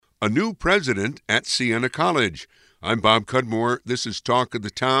A new president at Siena College. I'm Bob Cudmore. This is Talk of the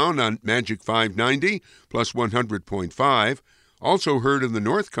Town on Magic 590 plus 100.5. Also heard in the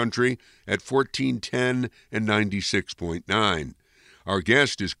North Country at 1410 and 96.9. Our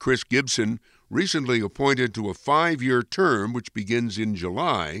guest is Chris Gibson, recently appointed to a 5-year term which begins in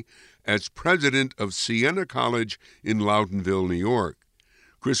July as president of Siena College in Loudonville, New York.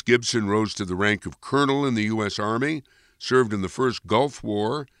 Chris Gibson rose to the rank of colonel in the U.S. Army, served in the First Gulf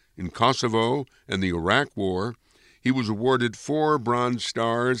War, in Kosovo, and the Iraq War. He was awarded 4 Bronze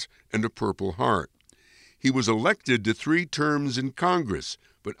Stars and a Purple Heart. He was elected to 3 terms in Congress,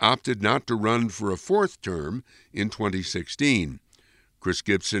 but opted not to run for a 4th term in 2016. Chris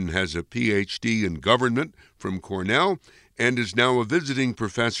Gibson has a Ph.D. in government from Cornell and is now a visiting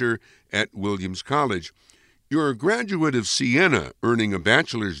professor at Williams College. You're a graduate of Siena, earning a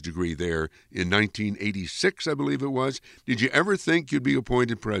bachelor's degree there in 1986, I believe it was. Did you ever think you'd be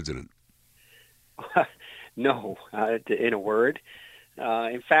appointed president? No, in a word.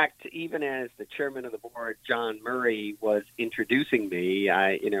 In fact, even as the chairman of the board, John Murray, was introducing me,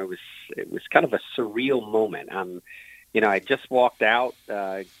 it was kind of a surreal moment. I just walked out,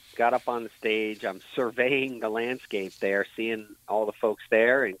 got up on the stage. I'm surveying the landscape there, seeing all the folks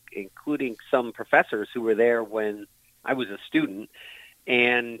there, including some professors who were there when I was a student,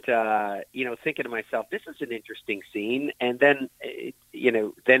 and thinking to myself, this is an interesting scene. And then,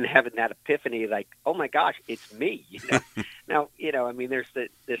 then having that epiphany, like, oh my gosh, it's me. Now, there's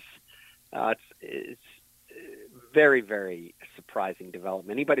it's very, very surprising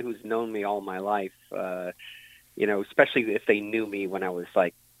development. Anybody who's known me all my life, especially if they knew me when I was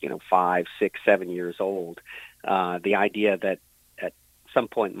 5, 6, 7 years old, the idea that at some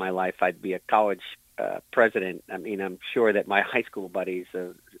point in my life I'd be a college president. I'm sure that my high school buddies,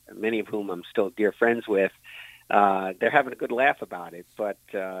 many of whom I'm still dear friends with, they're having a good laugh about it. But,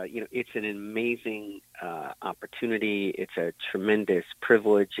 it's an amazing opportunity. It's a tremendous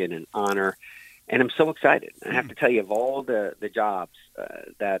privilege and an honor. And I'm so excited. I have to tell you, of all the jobs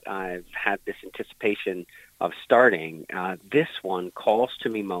that I've had this anticipation of starting, this one calls to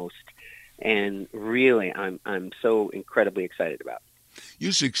me most. And really, I'm so incredibly excited about it.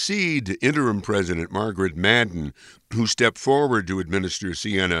 You succeed interim president Margaret Madden, who stepped forward to administer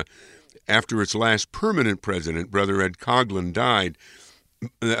Siena after its last permanent president, Brother Ed Coughlin, died.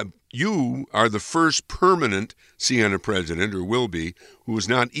 You are the first permanent Siena president, or will be, who is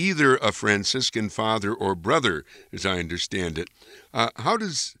not either a Franciscan father or brother, as I understand it. How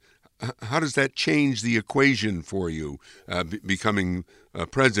does that change the equation for you, becoming a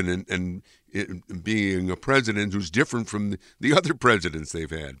president and being a president who's different from the other presidents they've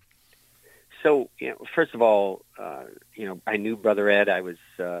had? So, first of all, I knew Brother Ed. I was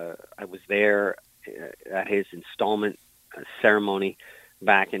there at his installment ceremony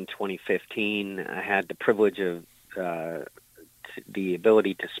back in 2015. I had the privilege of the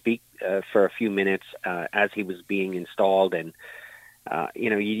ability to speak for a few minutes as he was being installed, and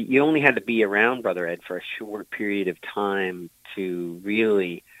you only had to be around Brother Ed for a short period of time to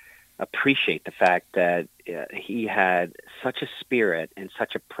really appreciate the fact that he had such a spirit and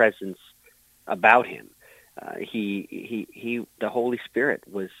such a presence about him. The Holy Spirit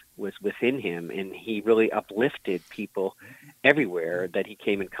was within him, and he really uplifted people everywhere that he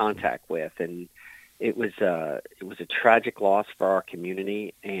came in contact with. And it was a tragic loss for our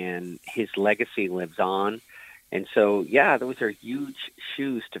community, and his legacy lives on. And so, those are huge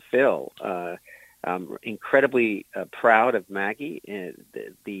shoes to fill. I'm incredibly proud of Maggie,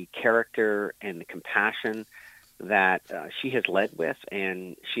 the character and the compassion that she has led with,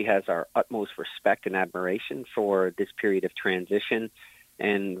 and she has our utmost respect and admiration for this period of transition,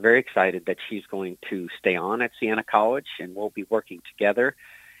 and very excited that she's going to stay on at Siena College, and we'll be working together.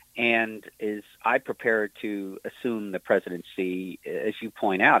 And as I prepare to assume the presidency, as you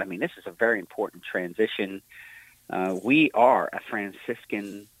point out, this is a very important transition. We are a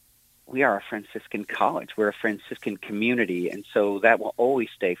Franciscan college. We're a Franciscan community, and so that will always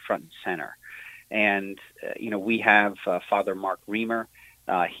stay front and center. And, we have Father Mark Reamer.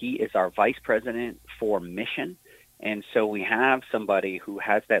 He is our vice president for mission. And so we have somebody who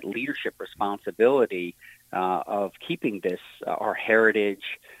has that leadership responsibility of keeping this, our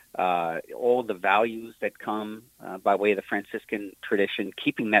heritage, all the values that come by way of the Franciscan tradition,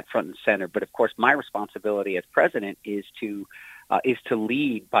 keeping that front and center. But, of course, my responsibility as president is to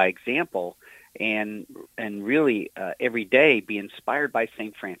lead by example and really every day be inspired by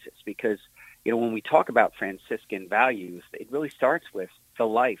St. Francis, because when we talk about Franciscan values, it really starts with the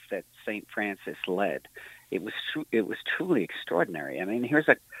life that St. Francis led. It was truly extraordinary.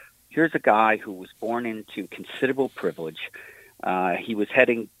 Here's a guy who was born into considerable privilege, He was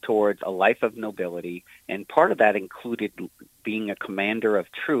heading towards a life of nobility, and part of that included being a commander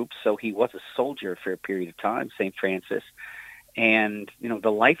of troops. So he was a soldier for a period of time, St. Francis. And,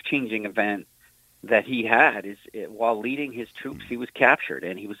 the life-changing event that he had is while leading his troops, he was captured,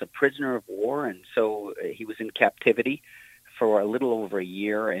 and he was a prisoner of war. And so he was in captivity for a little over a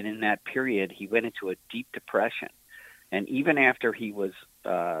year. And in that period, he went into a deep depression. And even after he was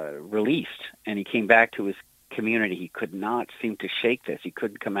released and he came back to his community, he could not seem to shake this. He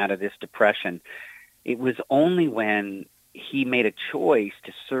couldn't come out of this depression. It was only when he made a choice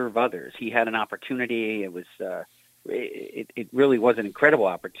to serve others. He had an opportunity. It was it really was an incredible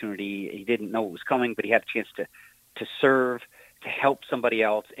opportunity. He didn't know it was coming, but he had a chance to serve, to help somebody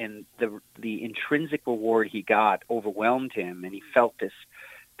else, and the intrinsic reward he got overwhelmed him, and he felt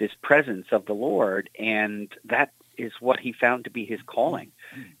this presence of the Lord, and that is what he found to be his calling.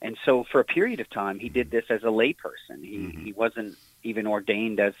 And so for a period of time, he did this as a layperson. He wasn't even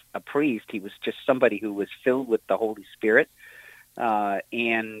ordained as a priest. He was just somebody who was filled with the Holy Spirit,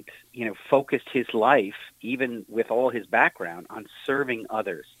 and focused his life, even with all his background, on serving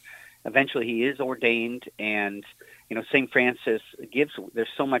others. Eventually, he is ordained, and St. Francis gives. There's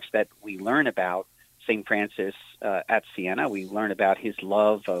so much that we learn about St. Francis at Siena. We learn about his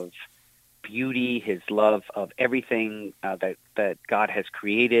love of beauty, his love of everything that God has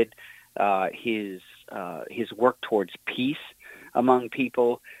created, his work towards peace among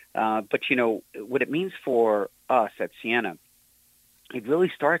people. But what it means for us at Siena, it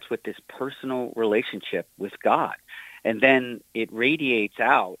really starts with this personal relationship with God. And then it radiates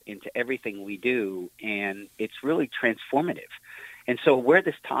out into everything we do, and it's really transformative. And so where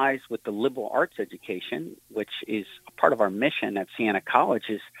this ties with the liberal arts education, which is a part of our mission at Siena College,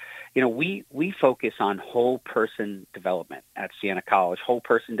 is, we focus on whole person development at Siena College. Whole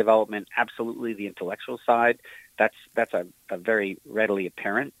person development, absolutely the intellectual side. That's a very readily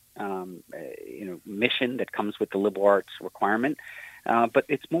apparent, mission that comes with the liberal arts requirement. But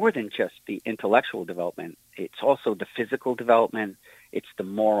it's more than just the intellectual development. It's also the physical development. It's the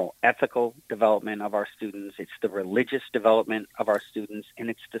moral, ethical development of our students. It's the religious development of our students. And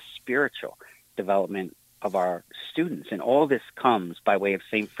it's the spiritual development of our students. And all this comes by way of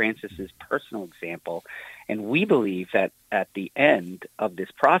St. Francis's personal example. And we believe that at the end of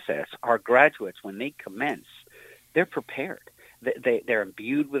this process, our graduates, when they commence, they're prepared. They're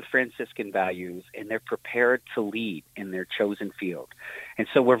imbued with Franciscan values, and they're prepared to lead in their chosen field. And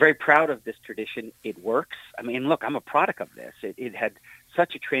so we're very proud of this tradition. It works. I mean, look, I'm a product of this. It had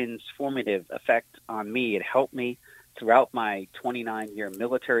such a transformative effect on me. It helped me throughout my 29-year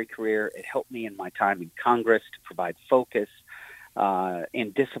military career. It helped me in my time in Congress to provide focus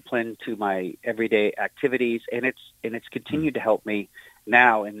and discipline to my everyday activities. And it's continued to help me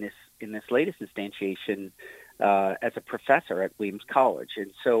now in this latest instantiation as a professor at Williams College.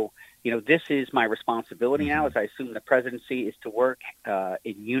 And so, this is my responsibility now, as I assume the presidency, is to work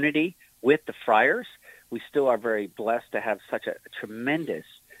in unity with the friars. We still are very blessed to have such a tremendous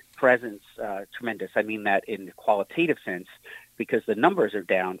presence. Tremendous, I mean that in the qualitative sense, because the numbers are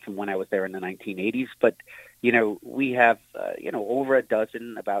down from when I was there in the 1980s. But, we have, over a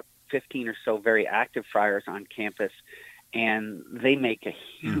dozen, about 15 or so very active friars on campus, and they make a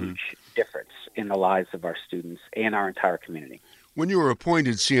huge difference in the lives of our students and our entire community. When you were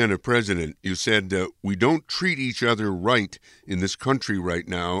appointed Siena president, you said, we don't treat each other right in this country right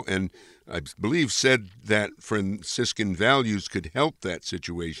now, and I believe said that Franciscan values could help that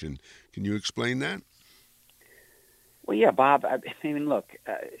situation. Can you explain that? Well, yeah, Bob, I mean, look,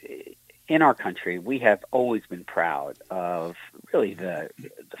 in our country, we have always been proud of really the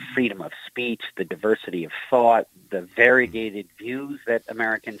freedom of speech, the diversity of thought, the variegated views that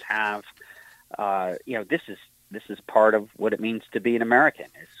Americans have. This is part of what it means to be an American.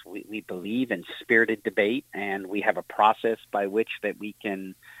 We believe in spirited debate, and we have a process by which that we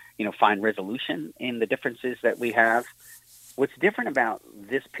can, find resolution in the differences that we have. What's different about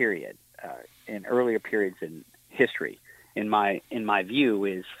this period and earlier periods in history, in my view,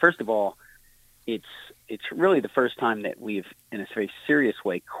 is first of all, it's really the first time that we've, in a very serious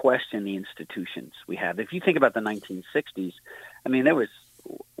way, questioned the institutions we have. If you think about the 1960s, I mean, there was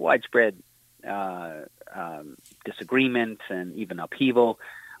widespread disagreement and even upheaval.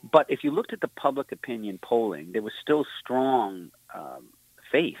 But if you looked at the public opinion polling, there was still strong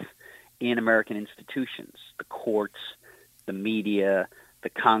faith in American institutions, the courts, the media, the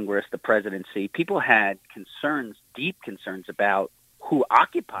Congress, the presidency. People had concerns, deep concerns about who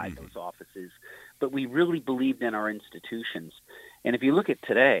occupied those offices, but we really believed in our institutions. And if you look at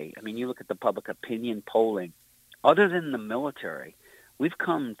today, I mean, you look at the public opinion polling, other than the military, we've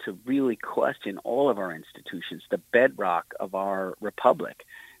come to really question all of our institutions, the bedrock of our republic,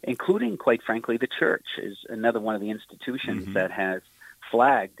 including, quite frankly, the church is another one of the institutions that has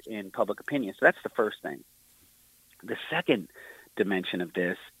flagged in public opinion. So that's the first thing. The second dimension of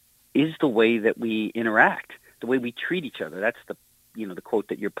this is the way that we interact, the way we treat each other. That's the quote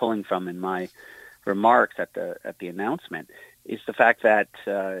that you're pulling from in my remarks at the announcement, is the fact that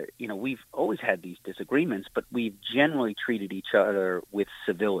we've always had these disagreements, but we've generally treated each other with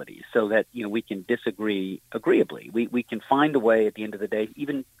civility, so that we can disagree agreeably. We can find a way at the end of the day,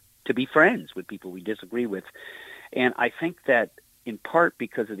 even to be friends with people we disagree with. And I think that in part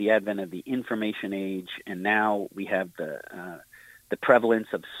because of the advent of the information age, and now we have the prevalence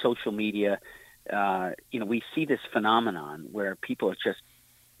of social media, we see this phenomenon where people are just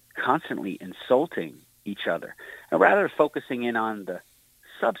constantly insulting each other. And rather than focusing in on the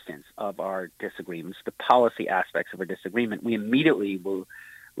substance of our disagreements, the policy aspects of our disagreement, we immediately will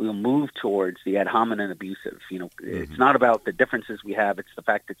move towards the ad hominem abusive. It's not about the differences we have. It's the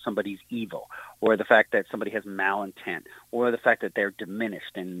fact that somebody's evil, or the fact that somebody has malintent, or the fact that they're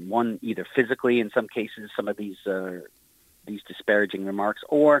diminished, and one either physically, in some cases, some of these disparaging remarks,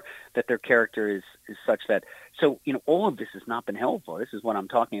 or that their character is such that. So, all of this has not been helpful. This is what I'm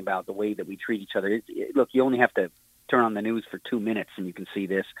talking about, the way that we treat each other. Look, you only have to turn on the news for 2 minutes and you can see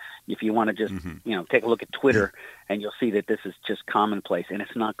this. If you want to just, take a look at Twitter, and you'll see that this is just commonplace, and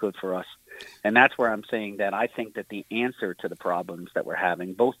it's not good for us. And that's where I'm saying that I think that the answer to the problems that we're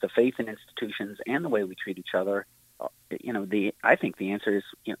having, both the faith in institutions and the way we treat each other, I think the answer is,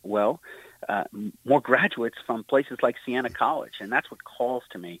 more graduates from places like Siena College, and that's what calls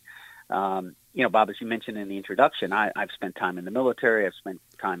to me. Bob, as you mentioned in the introduction, I've spent time in the military. I've spent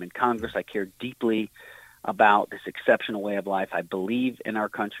time in Congress. I care deeply about this exceptional way of life. I believe in our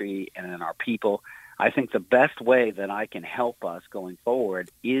country and in our people. I think the best way that I can help us going forward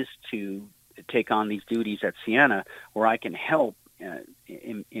is to take on these duties at Siena, where I can help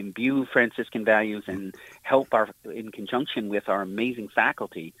imbue Franciscan values and help in conjunction with our amazing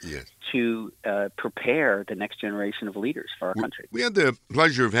faculty to prepare the next generation of leaders for our country. We had the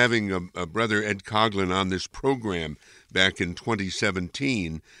pleasure of having Brother Ed Coughlin on this program back in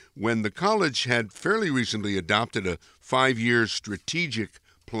 2017, when the college had fairly recently adopted a 5-year strategic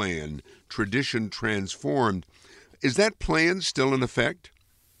plan, Tradition Transformed. Is that plan still in effect?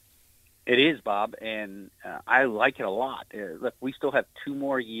 It is, Bob, and I like it a lot. Look, we still have 2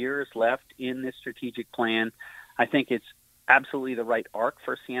 more years left in this strategic plan. I think it's absolutely the right arc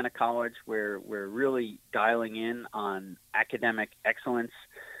for Siena College, where we're really dialing in on academic excellence,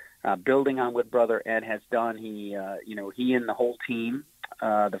 building on what Brother Ed has done. He and the whole team,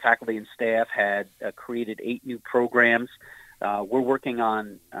 the faculty and staff, had created 8 new programs. We're working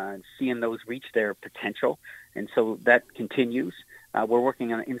on seeing those reach their potential, and so that continues. We're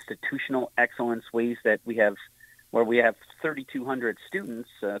working on institutional excellence, ways that we have 3,200 students,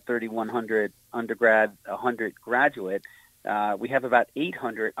 3,100 undergrad, 100 graduate. We have about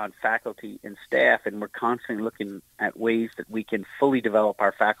 800 on faculty and staff, and we're constantly looking at ways that we can fully develop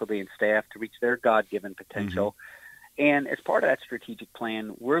our faculty and staff to reach their God-given potential. And as part of that strategic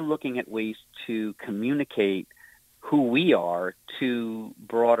plan, we're looking at ways to communicate who we are to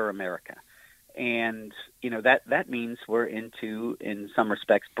broader America. And, that means we're into, in some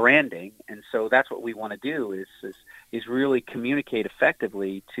respects, branding. And so that's what we want to do is really communicate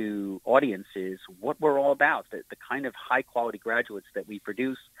effectively to audiences what we're all about, the kind of high-quality graduates that we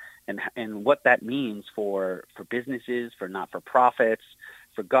produce, and what that means for businesses, for not-for-profits,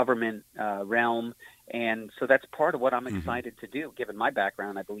 for government realm. And so that's part of what I'm excited to do. Given my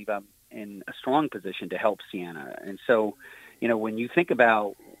background, I believe I'm in a strong position to help Siena. And so, when you think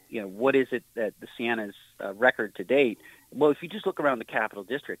about, what is it that the Siena's record to date? Well, if you just look around the Capital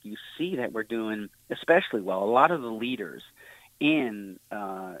District, you see that we're doing especially well. A lot of the leaders in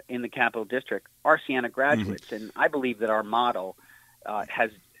the Capital District are Siena graduates, and I believe that our model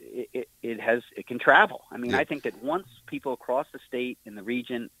it can travel. I mean, I think that once people across the state, in the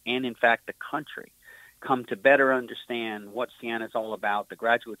region, and in fact the country, come to better understand what Siena is all about, the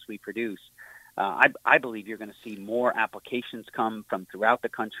graduates we produce, I believe you're going to see more applications come from throughout the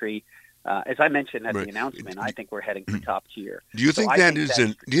country. As I mentioned at the announcement, I think we're heading to top tier. Do you think that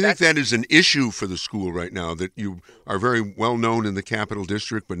is an issue for the school right now, that you are very well known in the Capital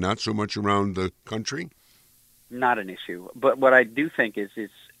District, but not so much around the country? Not an issue. But what I do think is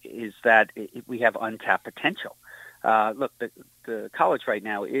that we have untapped potential. Look, the college right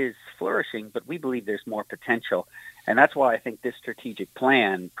now is flourishing, but we believe there's more potential. And that's why I think this strategic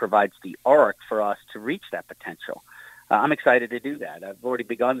plan provides the arc for us to reach that potential. I'm excited to do that. I've already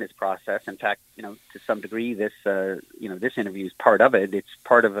begun this process. In fact, to some degree, this interview is part of it. It's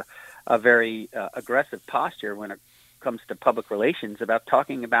part of a very aggressive posture when it comes to public relations about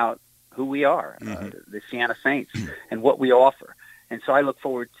talking about who we are, the Siena Saints, and what we offer. And so I look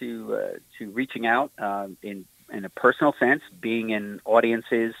forward to reaching out in a personal sense, being in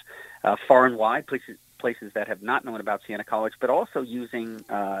audiences far and wide, places that have not known about Siena College, but also using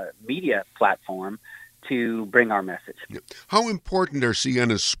media platform to bring our message. How important are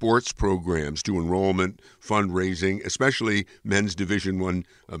Siena's sports programs to enrollment, fundraising, especially men's Division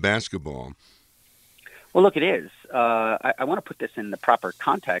I basketball? Well, look, it is. I want to put this in the proper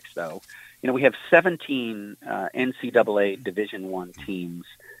context, though. We have 17 NCAA Division I teams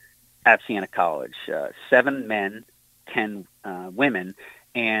at Siena College, 7 men, 10 women,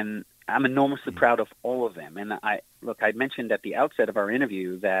 and I'm enormously proud of all of them. And I mentioned at the outset of our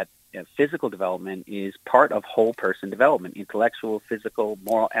interview that physical development is part of whole person development: intellectual, physical,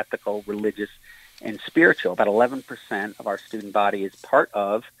 moral, ethical, religious, and spiritual. About 11% of our student body is part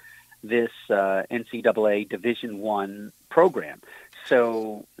of this NCAA Division I program.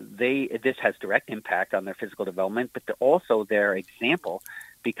 So this has direct impact on their physical development, but also their example,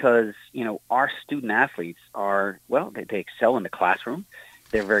 because our student athletes they excel in the classroom.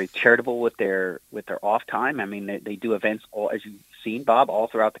 They're very charitable with their off time. I mean, they do events, as you've seen, Bob, all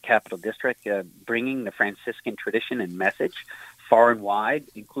throughout the Capital District, bringing the Franciscan tradition and message far and wide,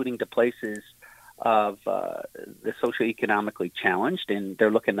 including to places of the socioeconomically challenged, and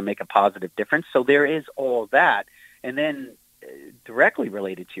they're looking to make a positive difference. So there is all that. And then directly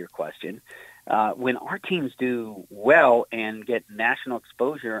related to your question, when our teams do well and get national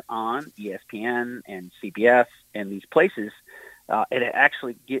exposure on ESPN and CBS and these places, it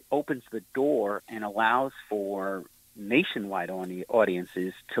actually opens the door and allows for nationwide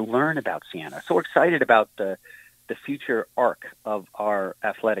audiences to learn about Siena. So we're excited about the future arc of our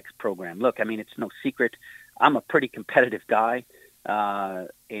athletics program. Look, I mean, it's no secret, I'm a pretty competitive guy.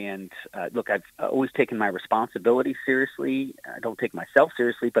 And I've always taken my responsibility seriously. I don't take myself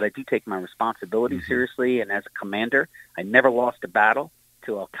seriously, but I do take my responsibility seriously. And as a commander, I never lost a battle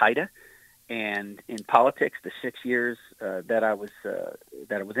to Al-Qaeda. And in politics, the 6 years that I was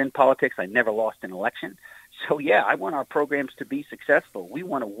in politics, I never lost an election. So yeah, I want our programs to be successful. We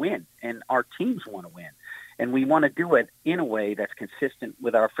want to win, and our teams want to win, and we want to do it in a way that's consistent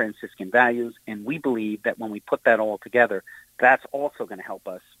with our Franciscan values. And we believe that when we put that all together, that's also going to help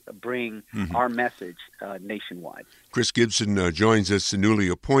us bring our message nationwide. Chris Gibson joins us, the newly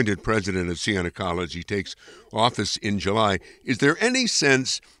appointed president of Siena College. He takes office in July. Is there any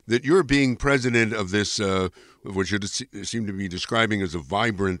sense that you're being president of this, what you seem to be describing as a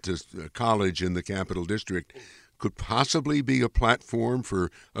vibrant college in the Capital District, could possibly be a platform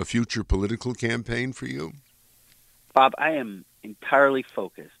for a future political campaign for you? Bob, I am entirely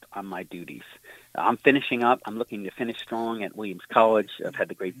focused on my duties. I'm finishing up. I'm looking to finish strong at Williams College. I've had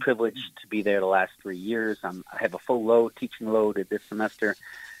the great privilege to be there the last 3 years. I have a full teaching load this semester.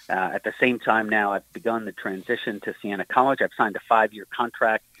 At the same time now, I've begun the transition to Siena College. I've signed a 5-year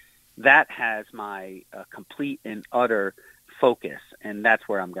contract. That has my complete and utter focus, and that's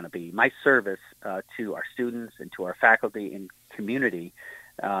where I'm going to be. My service to our students and to our faculty and community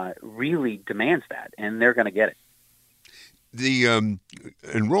really demands that, and they're going to get it. The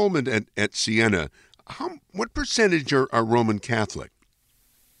enrollment at Siena, what percentage are Roman Catholic?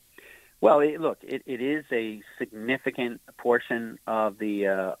 Well, it is a significant portion of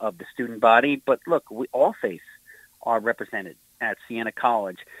the student body, but look, all faiths are represented at Siena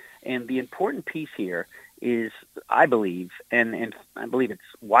College, and the important piece here is, I believe, and I believe it's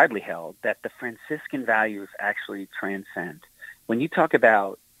widely held, that the Franciscan values actually transcend. When you talk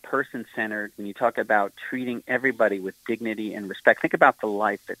about person-centered, when you talk about treating everybody with dignity and respect, think about the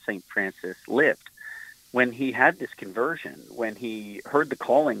life that St. Francis lived. When he had this conversion, when he heard the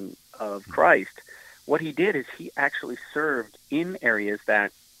calling of Christ, what he did is he actually served in areas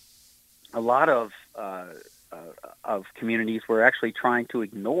that a lot of communities were actually trying to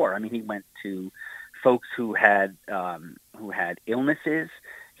ignore. I mean, he went to folks who had illnesses.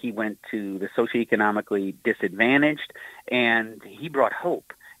 He went to the socioeconomically disadvantaged, and he brought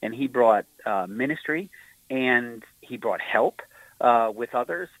hope, and he brought ministry, and he brought help with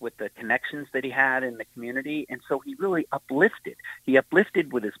others, with the connections that he had in the community. And so he really uplifted. He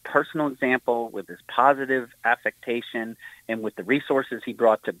uplifted with his personal example, with his positive affectation, and with the resources he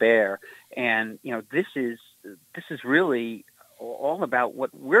brought to bear. And, this is really all about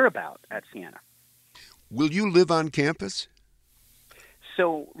what we're about at Siena. Will you live on campus?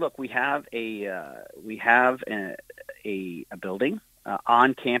 So, look, we have a building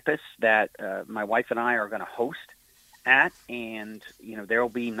on campus that my wife and I are going to host at, and there will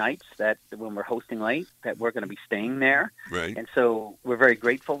be nights that when we're hosting late that we're going to be staying there, Right. and so we're very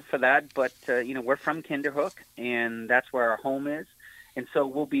grateful for that. But we're from Kinderhook, and that's where our home is, and so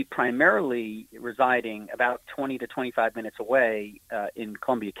we'll be primarily residing about 20 to 25 minutes away in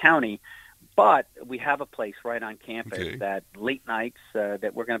Columbia County. But we have a place right on campus that late nights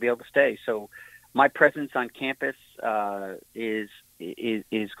that we're going to be able to stay. So my presence on campus is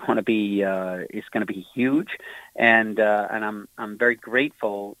going to be huge, and I'm very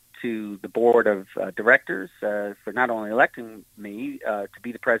grateful to the board of directors for not only electing me to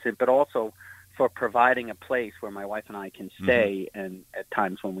be the president, but also for providing a place where my wife and I can stay, and at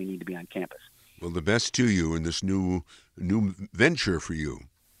times when we need to be on campus. Well, the best to you in this new venture for you.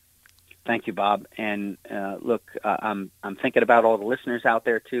 Thank you, Bob. And look, I'm thinking about all the listeners out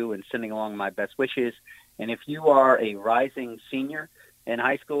there too, and sending along my best wishes. And if you are a rising senior in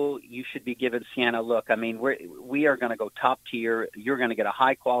high school, you should be giving Siena a look. I mean, we are going to go top tier. You're going to get a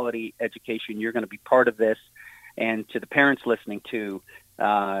high quality education. You're going to be part of this. And to the parents listening too,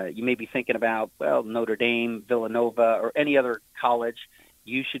 you may be thinking about Notre Dame, Villanova, or any other college.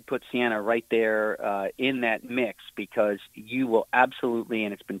 You should put Siena right there in that mix, because you will absolutely,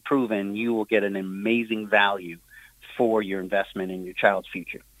 and it's been proven, you will get an amazing value for your investment in your child's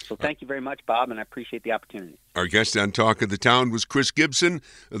future. So thank you very much, Bob, and I appreciate the opportunity. Our guest on Talk of the Town was Chris Gibson,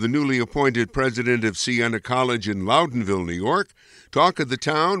 the newly appointed president of Siena College in Loudonville, New York. Talk of the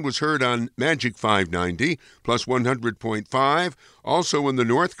Town was heard on Magic 590 plus 100.5, also in the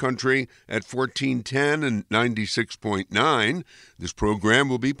North Country at 1410 and 96.9. This program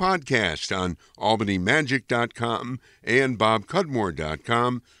will be podcast on albanymagic.com and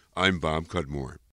bobcudmore.com. I'm Bob Cudmore.